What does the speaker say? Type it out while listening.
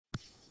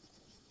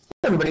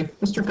Everybody,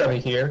 Mr. Covey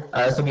here.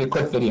 This will be a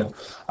quick video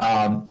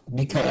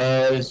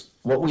because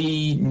what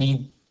we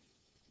need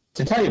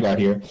to tell you about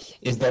here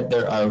is that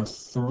there are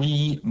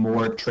three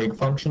more trig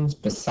functions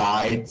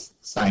besides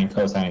sine,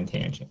 cosine, and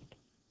tangent.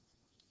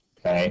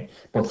 Okay,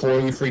 before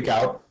you freak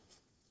out,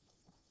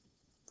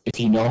 if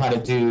you know how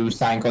to do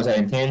sine, cosine,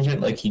 and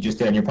tangent like you just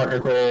did on your partner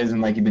quiz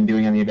and like you've been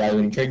doing on the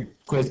evaluating trig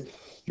quiz,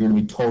 you're going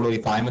to be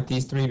totally fine with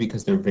these three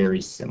because they're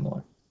very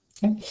similar.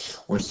 Okay.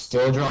 We're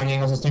still drawing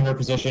angles of singular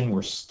position.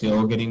 We're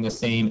still getting the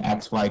same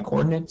xy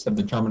coordinates of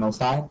the terminal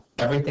side.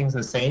 Everything's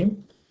the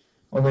same.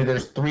 Only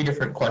there's three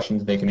different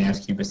questions they can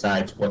ask you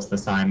besides what's the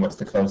sine, what's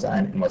the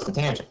cosine, and what's the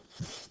tangent.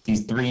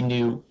 These three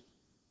new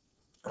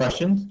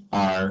questions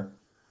are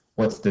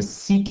what's the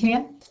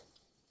secant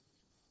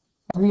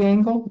of the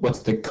angle, what's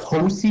the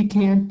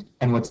cosecant,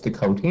 and what's the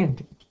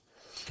cotangent.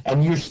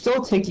 And you're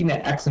still taking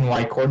the x and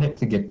y coordinate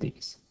to get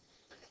these.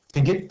 To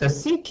get the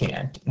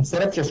secant,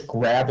 instead of just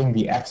grabbing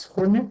the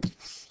x-coordinate,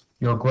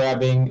 you're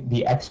grabbing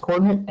the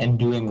x-coordinate and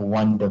doing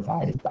 1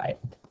 divided by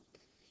it.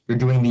 You're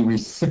doing the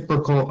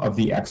reciprocal of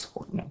the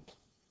x-coordinate.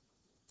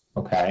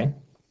 Okay?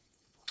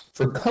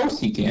 For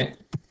cosecant,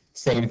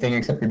 same thing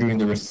except you're doing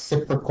the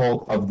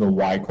reciprocal of the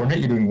y-coordinate.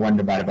 You're doing 1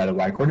 divided by the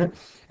y-coordinate.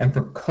 And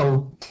for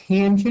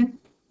cotangent,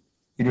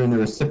 you're doing the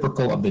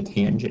reciprocal of the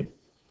tangent.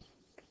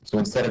 So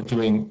instead of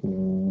doing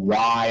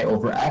y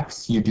over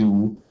x, you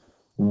do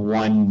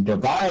 1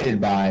 divided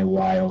by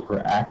y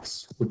over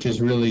x, which is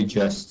really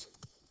just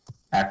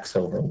x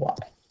over y.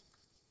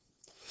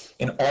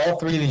 In all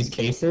three of these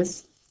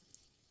cases,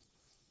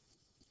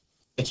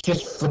 it's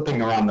just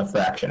flipping around the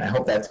fraction. I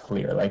hope that's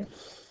clear. Like,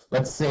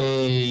 let's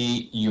say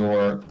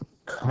you're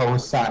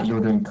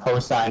doing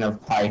cosine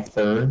of pi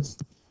thirds,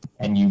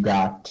 and you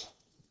got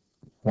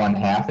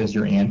 1/2 as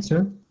your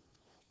answer.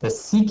 The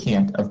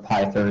secant of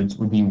pi thirds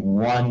would be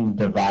 1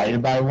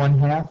 divided by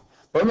 1/2.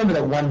 But remember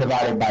that 1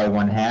 divided by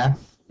 1/2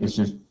 is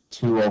just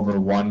 2 over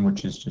 1,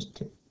 which is just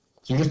 2.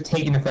 So you're just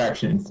taking the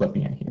fraction and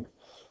flipping it here.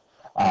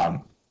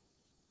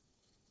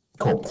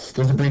 Cool.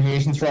 There's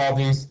abbreviations for all of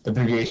these. The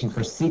abbreviation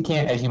for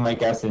secant, as you might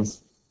guess,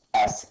 is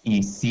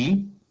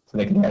SEC. So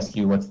they can ask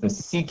you what's the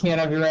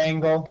secant of your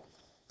angle,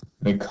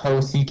 the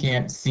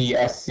cosecant,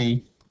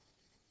 CSC,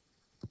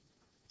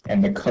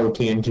 and the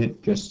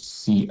cotangent,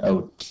 just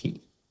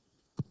COT.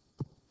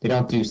 They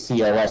don't do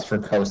COS for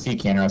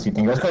cosecant, or else you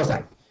think it was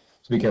cosine.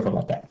 So be careful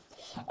about that.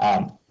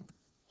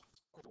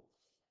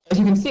 As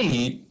you can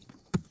see,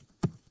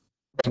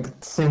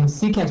 since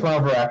secant's 1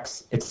 over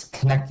x, it's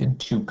connected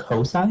to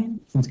cosine.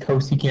 Since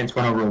cosecant's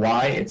 1 over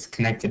y, it's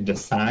connected to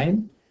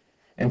sine.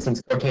 And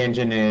since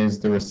cotangent is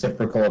the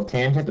reciprocal of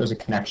tangent, there's a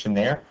connection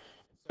there.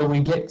 So we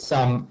get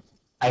some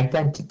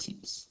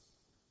identities.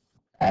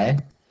 Okay?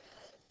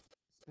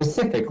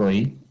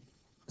 Specifically,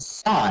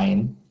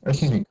 cosine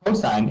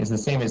is the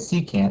same as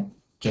secant,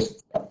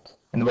 just flipped.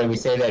 And the way we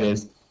say that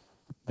is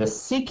the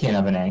secant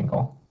of an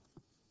angle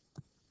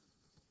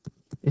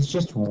is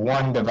just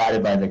 1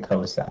 divided by the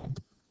cosine.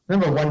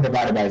 Remember, 1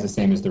 divided by is the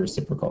same as the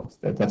reciprocal.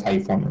 That's how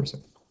you form the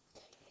reciprocal.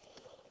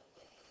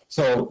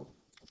 So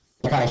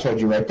I kind of showed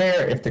you right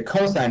there, if the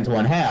cosine's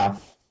 1/2,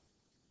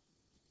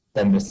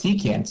 then the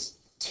secant's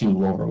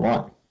 2 over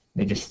 1.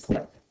 They just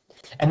flip.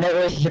 And that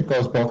relationship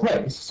goes both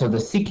ways. So the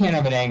secant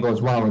of an angle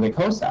is 1 over the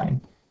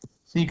cosine.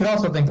 So you could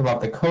also think about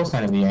the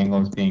cosine of the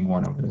angle as being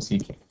 1 over the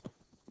secant.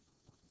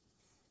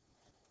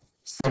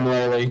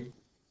 Similarly,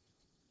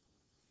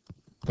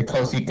 the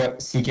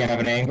cosecant of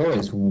an angle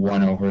is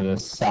 1 over the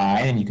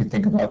sine, and you could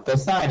think about the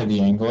sine of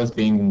the angle as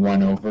being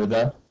 1 over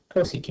the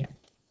cosecant.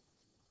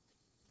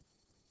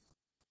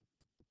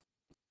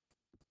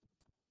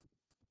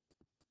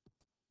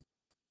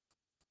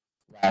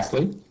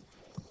 Lastly,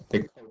 the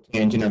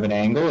cotangent of an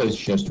angle is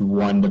just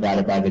 1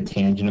 divided by the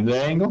tangent of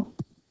the angle.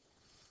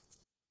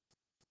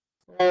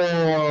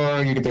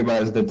 Or you could think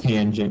about it as the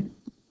tangent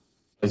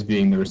as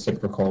being the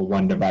reciprocal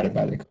 1 divided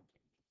by the cotangent.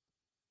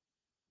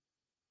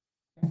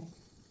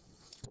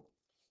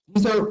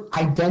 These are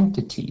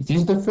identities.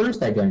 These are the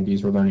first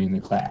identities we're learning in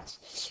the class.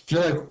 If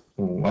you're like,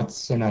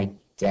 what's an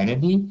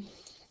identity?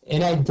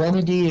 An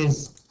identity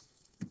is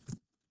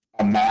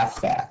a math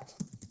fact.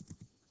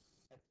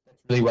 That's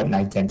really what an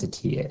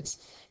identity is.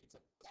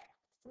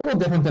 It's a little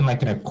different than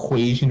like an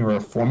equation or a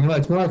formula.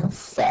 It's more like a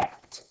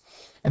fact.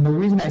 And the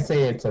reason I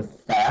say it's a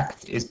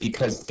fact is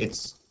because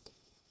it's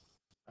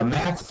a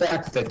math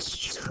fact that's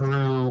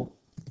true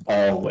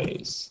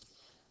always.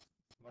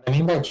 What I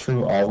mean by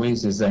true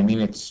always is I mean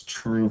it's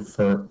true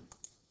for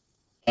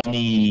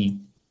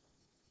any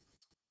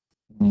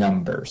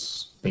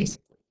numbers,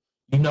 basically.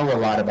 You know a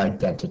lot of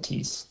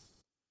identities.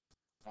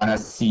 Want to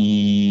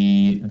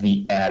see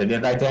the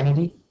additive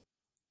identity?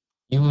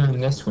 You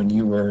learned this when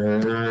you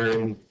were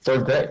in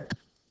 3rd grade.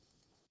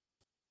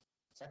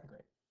 2nd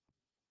grade.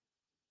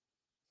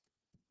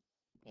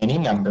 Any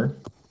number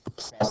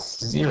plus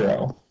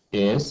 0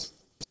 is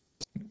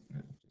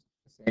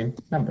the same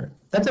number.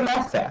 That's a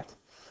math fact.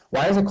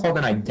 Why is it called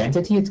an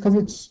identity? It's because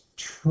it's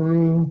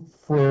true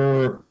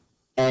for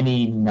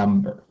any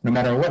number. No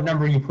matter what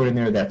number you put in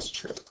there, that's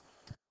true.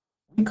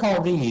 We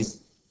call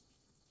these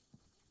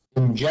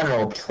in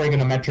general,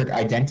 trigonometric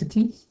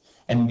identities,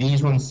 and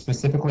these ones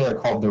specifically are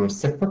called the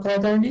reciprocal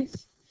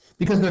identities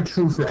because they're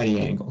true for any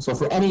angle. So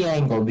for any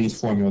angle, these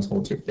formulas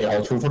hold true. They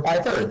hold true for pi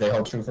thirds, they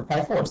hold true for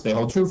pi fourths, they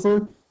hold true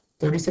for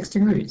 36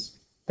 degrees,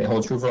 they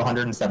hold true for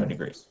 107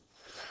 degrees.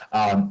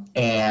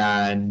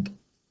 And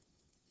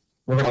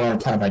we're going to learn a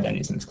ton of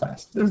identities in this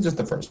class. This is just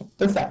the first one.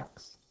 They're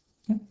facts.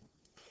 Okay.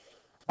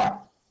 All right.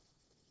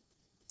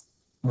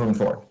 Moving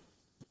forward.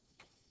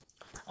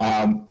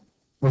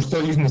 We're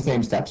still using the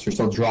same steps. You're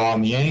still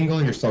drawing the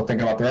angle, you're still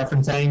thinking about the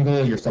reference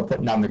angle, you're still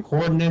putting down the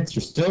coordinates,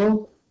 you're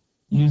still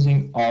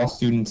using all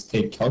students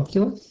take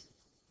calculus.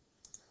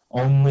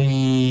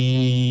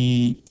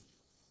 Only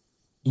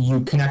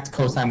you connect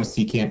cosine with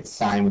secant,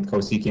 sine with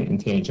cosecant, and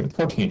tangent with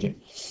cotangent.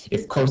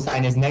 If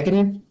cosine is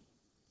negative,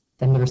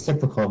 then the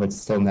reciprocal of it's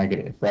still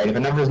negative, right? If a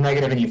number is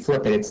negative and you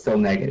flip it, it's still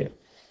negative.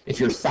 If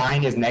your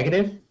sine is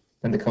negative,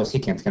 then the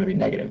cosecant is going to be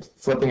negative.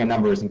 Flipping a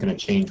number isn't going to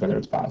change whether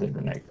it's positive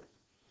or negative.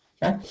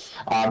 Okay,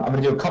 I'm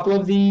going to do a couple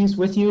of these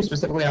with you.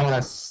 Specifically, I want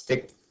to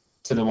stick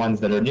to the ones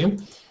that are new,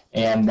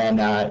 and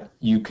then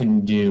you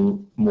can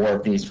do more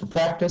of these for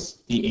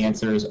practice. The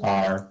answers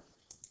are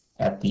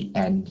at the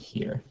end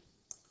here.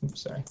 Oops,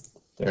 sorry.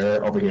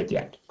 They're over here at the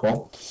end.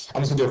 Cool.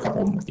 I'm just going to do a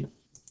couple of them with you.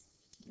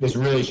 This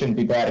really shouldn't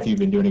be bad if you've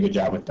been doing a good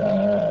job with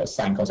the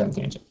sine, cosine,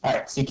 tangent. All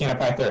right, secant of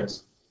pi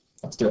thirds.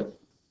 Let's do it.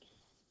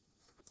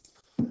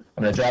 I'm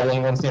going to draw the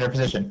angle in standard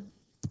position.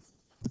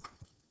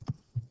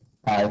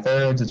 Pi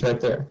thirds, it's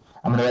right there.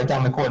 I'm going to write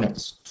down the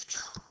coordinates.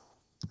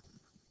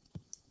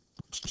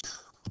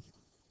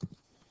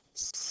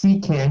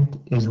 Secant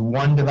is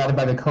 1 divided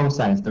by the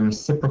cosine. It's the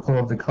reciprocal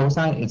of the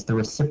cosine. It's the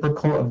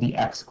reciprocal of the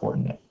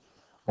x-coordinate.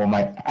 Well,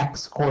 my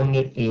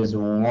x-coordinate is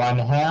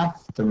 1/2.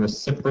 The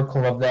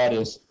reciprocal of that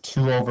is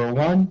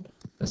 2/1.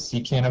 The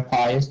secant of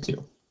pi is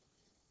 2.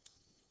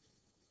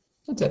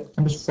 That's it.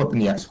 I'm just flipping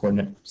the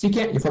x-coordinate.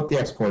 Secant, you flip the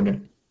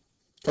x-coordinate.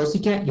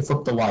 Cosecant, you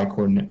flip the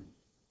y-coordinate.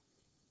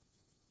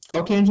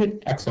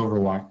 Cotangent, x over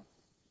y.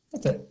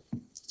 That's it.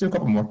 Let's do a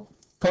couple more.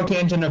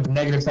 Cotangent of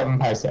negative 7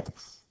 pi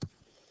 6.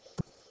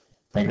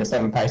 Negative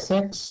 7 pi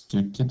 6.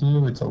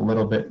 It's a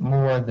little bit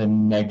more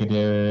than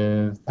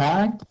negative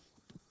pi.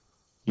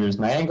 Here's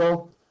my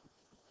angle.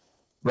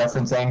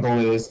 Reference angle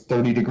is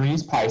 30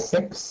 degrees, pi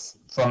 6.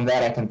 From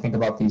that, I can think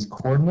about these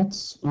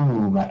coordinates.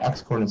 Ooh, my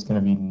x-coordinate is going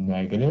to be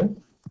negative.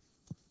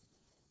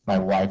 My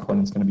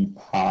y-coordinate is going to be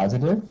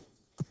positive.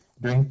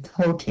 Doing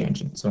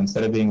cotangent. So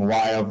instead of being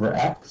y over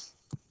x,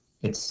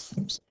 it's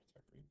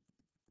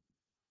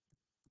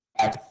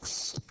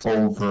x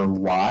over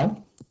y.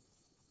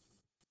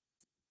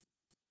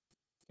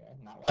 Okay,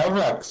 not y over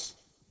x.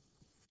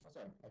 Oh,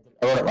 sorry,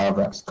 I wrote it y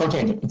over x.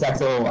 Cotangent, it's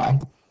x over y.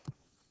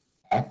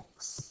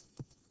 X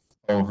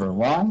over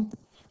y.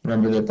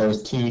 Remember that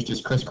those twos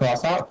just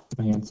crisscross out.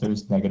 My answer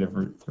is negative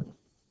 √3.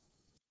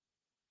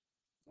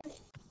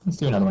 Let's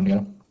do another one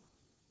together.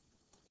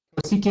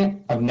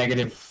 Cosecant of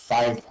negative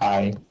 5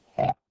 pi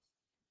half.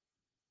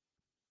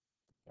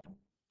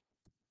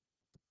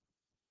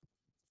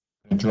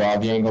 I'm going to draw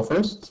the angle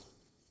first.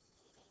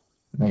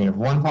 Negative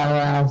 1 pi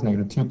halves,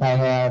 negative 2 pi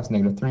halves,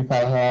 negative 3 pi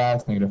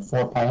halves, negative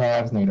 4 pi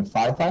halves, negative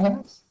 5 pi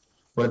halves.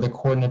 What are the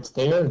coordinates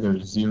there?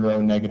 There's 0,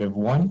 negative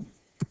 1.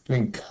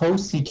 Doing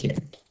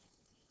cosecant,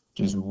 which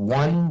is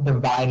 1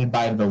 divided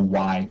by the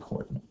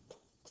y-coordinate.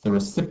 It's the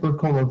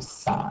reciprocal of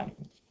sine.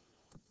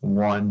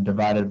 1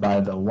 divided by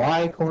the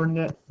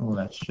y-coordinate, well,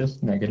 that's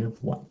just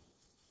negative 1.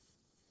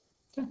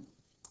 Okay.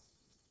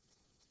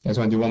 You guys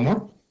want to do one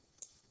more?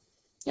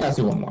 Yeah, let's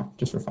do one more,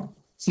 just for fun.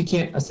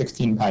 Secant of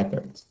 16 pi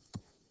thirds.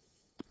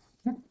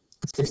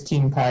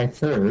 16 pi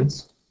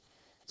thirds.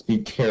 Let's be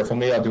careful.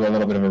 Maybe I'll do a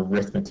little bit of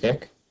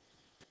arithmetic.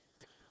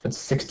 But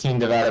 16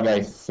 divided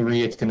by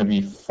 3, it's going to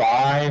be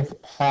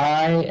 5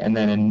 pi, and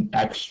then an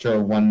extra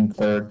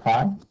 1/3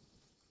 pi. Okay,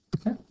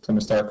 so I'm going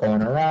to start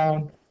going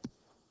around.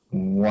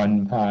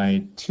 1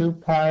 pi, 2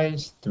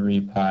 pi's,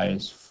 3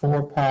 pi's,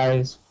 4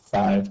 pi's,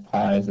 5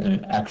 pi's, and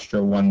an extra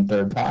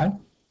 1/3 pi.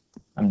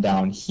 I'm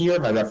down here.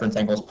 My reference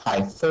angle is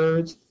pi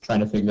thirds.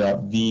 Trying to figure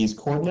out these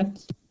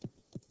coordinates.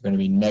 They're going to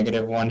be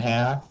negative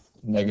 1/2,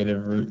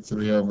 negative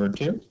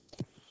 √3/2.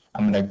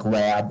 I'm going to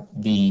grab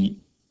the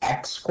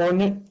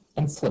x-coordinate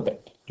and flip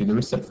it. Do the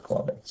reciprocal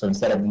of it. So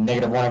instead of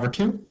negative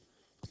 1/2,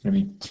 it's going to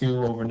be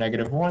 2 over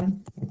negative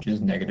 1, which is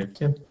negative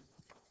 2.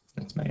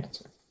 That's my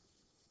answer.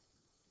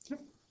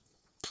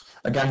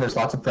 Again, there's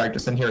lots of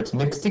practice in here. It's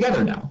mixed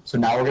together now. So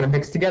now we're going to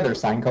mix together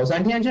sine,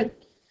 cosine, tangent,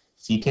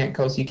 secant,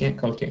 cosecant,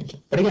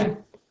 cotangent. But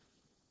again,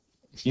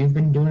 if you've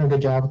been doing a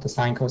good job with the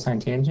sine, cosine,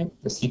 tangent,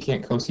 the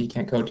secant,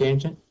 cosecant,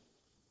 cotangent,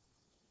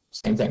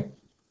 same thing.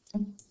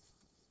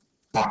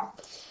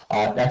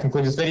 That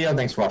concludes this video.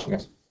 Thanks for watching,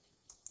 guys.